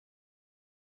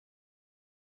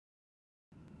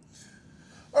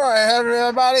Alright,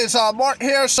 everybody, it's Mort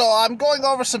here. So I'm going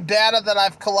over some data that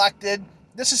I've collected.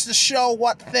 This is to show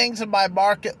what things in my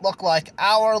market look like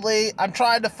hourly. I'm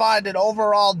trying to find an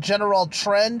overall general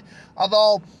trend,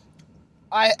 although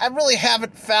I really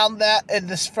haven't found that in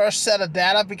this first set of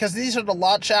data because these are the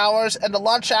lunch hours, and the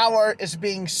lunch hour is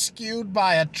being skewed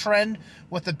by a trend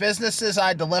with the businesses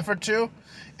I deliver to.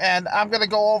 And I'm going to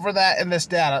go over that in this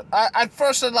data. I'd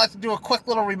like to do a quick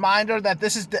little reminder that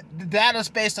this is the data is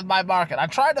based on my market. I'm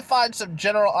trying to find some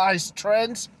generalized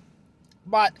trends,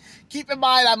 but keep in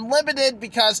mind I'm limited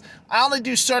because I only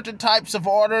do certain types of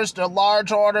orders. They're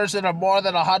large orders that are more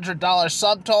than $100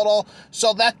 subtotal,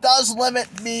 so that does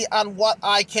limit me on what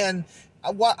I can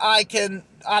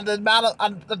on the amount of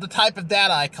on the type of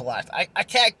data I collect. I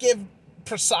can't give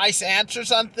precise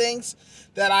answers on things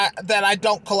that I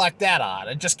don't collect data on.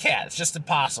 I just can't. It's just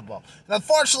impossible. And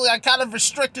unfortunately, I'm kind of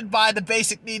restricted by the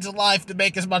basic needs of life to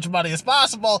make as much money as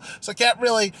possible, so I can't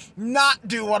really not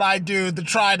do what I do to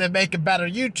try to make a better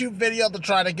YouTube video, to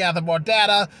try to gather more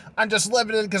data. I'm just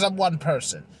limited because I'm one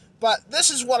person. But this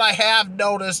is what I have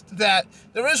noticed, that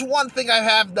there is one thing I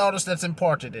have noticed that's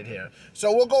important in here.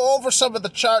 So we'll go over some of the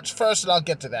charts first, and I'll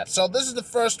get to that. So this is the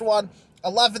first one,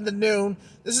 11 to noon.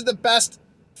 This is the best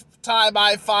time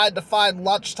I find to find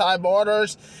lunchtime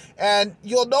orders, and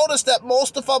you'll notice that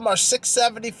most of them are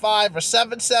 $6.75 or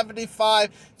 $7.75.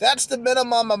 That's the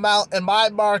minimum amount in my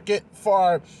market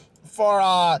for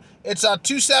it's a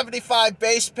 $2.75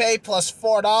 base pay plus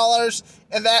 $4,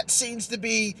 and that seems to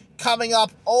be coming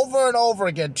up over and over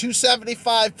again.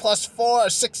 $2.75 plus $4, a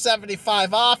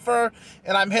 $6.75 offer,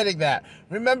 and I'm hitting that.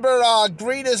 Remember,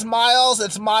 green is miles.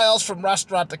 It's miles from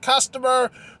restaurant to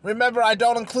customer. Remember, I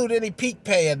don't include any peak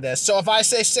pay in this. So if I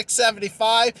say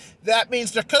 $6.75, that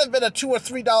means there could have been a $2 or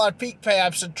 $3 peak pay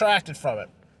I've subtracted from it.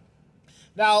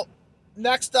 Now,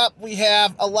 next up, we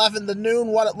have 11 to noon,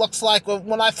 what it looks like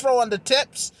when I throw in the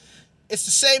tips. It's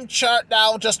the same chart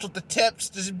now, just with the tips,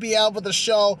 to be able to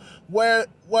show where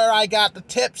I got the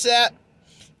tips at.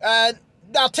 And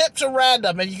now, tips are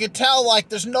random, and you can tell, like,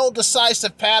 there's no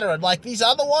decisive pattern. Like these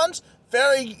other ones,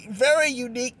 very, very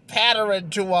unique pattern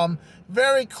to them.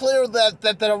 Very clear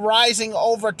that they're rising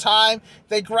over time.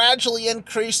 They gradually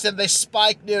increase and they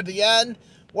spike near the end.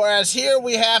 Whereas here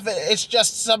we have it's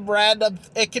just some random,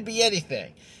 it could be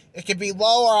anything. It could be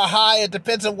low or high. It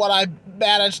depends on what I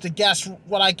manage to guess,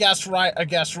 what I guess right or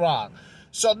guess wrong.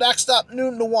 So next up,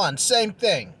 noon to 1, same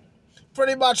thing.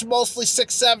 Pretty much mostly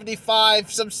 $6.75,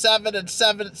 some 7 and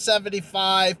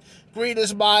 $7.75. Green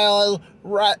is mile,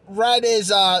 red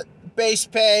is base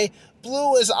pay.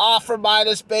 Blue is offer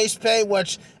minus base pay,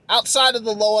 which outside of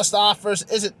the lowest offers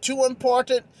isn't too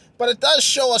important, but it does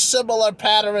show a similar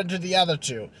pattern to the other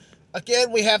two.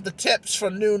 Again, we have the tips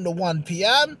from noon to 1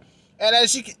 p.m.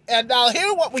 And now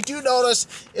here what we do notice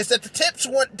is that the tips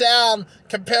went down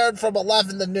compared from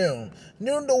 11 to noon.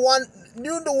 Noon to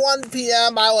 1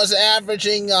 p.m. I was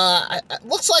averaging,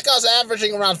 looks like I was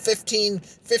averaging around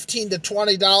 $15 to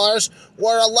 $20,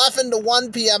 where 11 to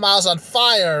 1 p.m. I was on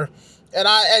fire.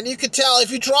 And you could tell,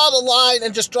 if you draw the line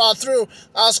and just draw through,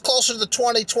 I was closer to the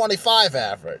 20-25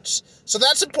 average. So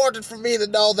that's important for me to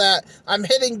know that I'm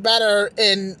hitting better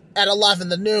at 11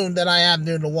 to noon than I am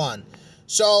noon to 1.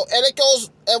 So, and it goes,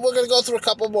 and we're going to go through a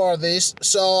couple more of these.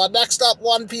 So next up,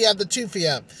 1 p.m. to 2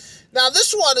 p.m. Now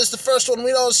this one is the first one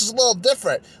we notice is a little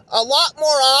different. A lot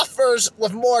more offers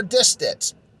with more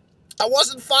distance. I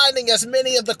wasn't finding as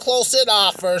many of the close-in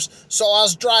offers, so I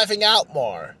was driving out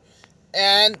more.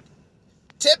 And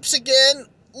tips again,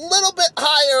 a little bit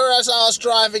higher as I was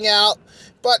driving out,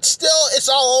 but still it's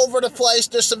all over the place.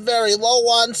 There's some very low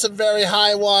ones, some very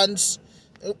high ones.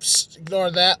 Oops,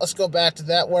 ignore that. Let's go back to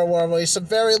that. Where were we? Some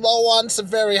very low ones, some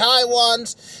very high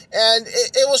ones, and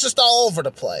it was just all over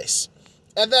the place.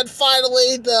 And then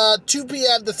finally, the 2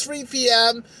 p.m. to 3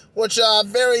 p.m., which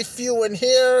very few in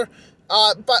here.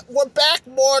 But we're back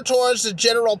more towards the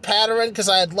general pattern because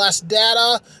I had less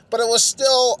data, but it was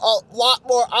still a lot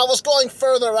more. I was going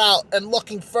further out and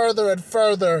looking further and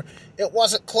further. It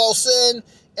wasn't close in,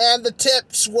 and the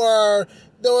tips were,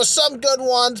 there were some good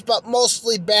ones, but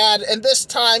mostly bad. In this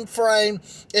time frame,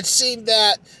 it seemed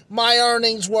that my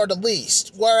earnings were the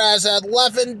least, whereas at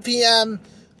 11 p.m.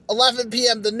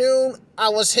 to noon, I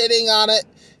was hitting on it.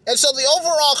 And so the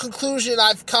overall conclusion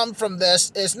I've come from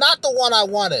this is not the one I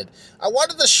wanted. I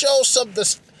wanted to show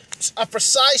a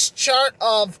precise chart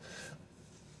of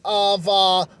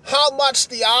how much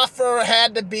the offer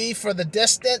had to be for the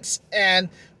distance, and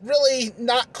really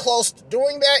not close to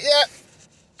doing that yet.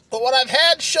 But what I've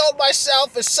had showed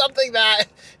myself is something that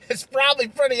it's probably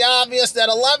pretty obvious that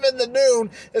 11 to noon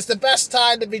is the best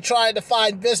time to be trying to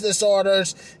find business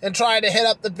orders and trying to hit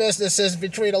up the businesses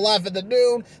between 11 to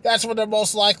noon. That's when they're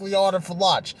most likely to order for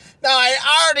lunch. Now, I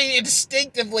already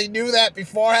instinctively knew that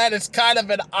beforehand. It's kind of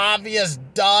an obvious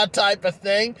duh type of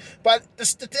thing, but the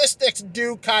statistics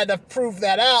do kind of prove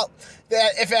that out,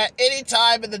 that if at any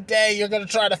time in the day you're going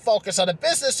to try to focus on a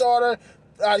business order,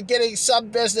 getting some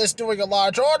business doing a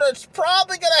large order, it's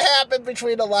probably going to happen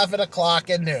between 11 o'clock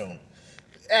and noon.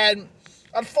 And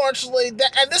unfortunately,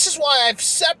 and this is why I've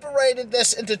separated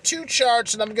this into two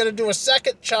charts, and I'm going to do a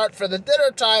second chart for the dinner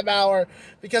time hour,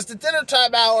 because the dinner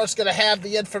time hour is going to have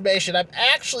the information I'm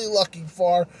actually looking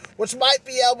for, which might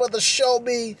be able to show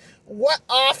me what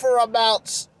offer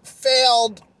amounts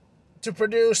failed to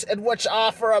produce and which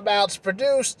offer amounts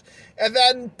produced. And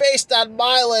then based on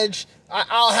mileage,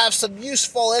 I'll have some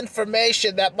useful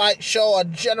information that might show a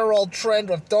general trend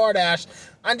with DoorDash.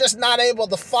 I'm just not able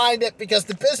to find it because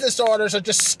the business orders are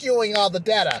just skewing all the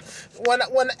data. When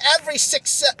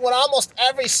almost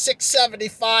every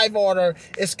 675 order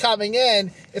is coming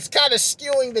in, it's kind of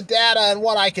skewing the data and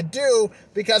what I could do,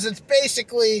 because it's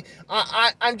basically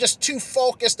I'm just too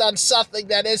focused on something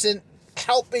that isn't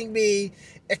helping me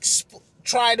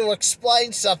try to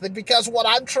explain something. Because what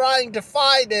I'm trying to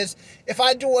find is, if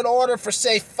I do an order for,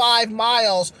 say, 5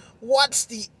 miles, what's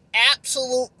the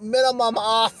absolute minimum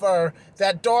offer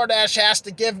that DoorDash has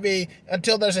to give me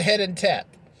until there's a hidden tip?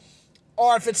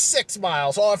 Or if it's 6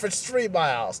 miles, or if it's 3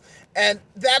 miles. And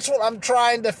that's what I'm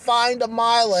trying to find, a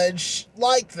mileage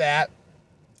like that,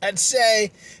 and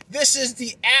say, this is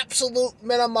the absolute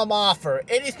minimum offer.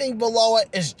 Anything below it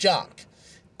is junk.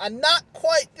 I'm not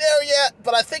quite there yet,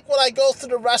 but I think when I go through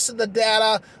the rest of the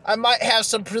data, I might have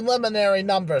some preliminary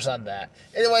numbers on that.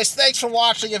 Anyways, thanks for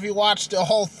watching if you watched the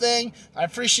whole thing. I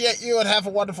appreciate you, and have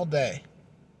a wonderful day.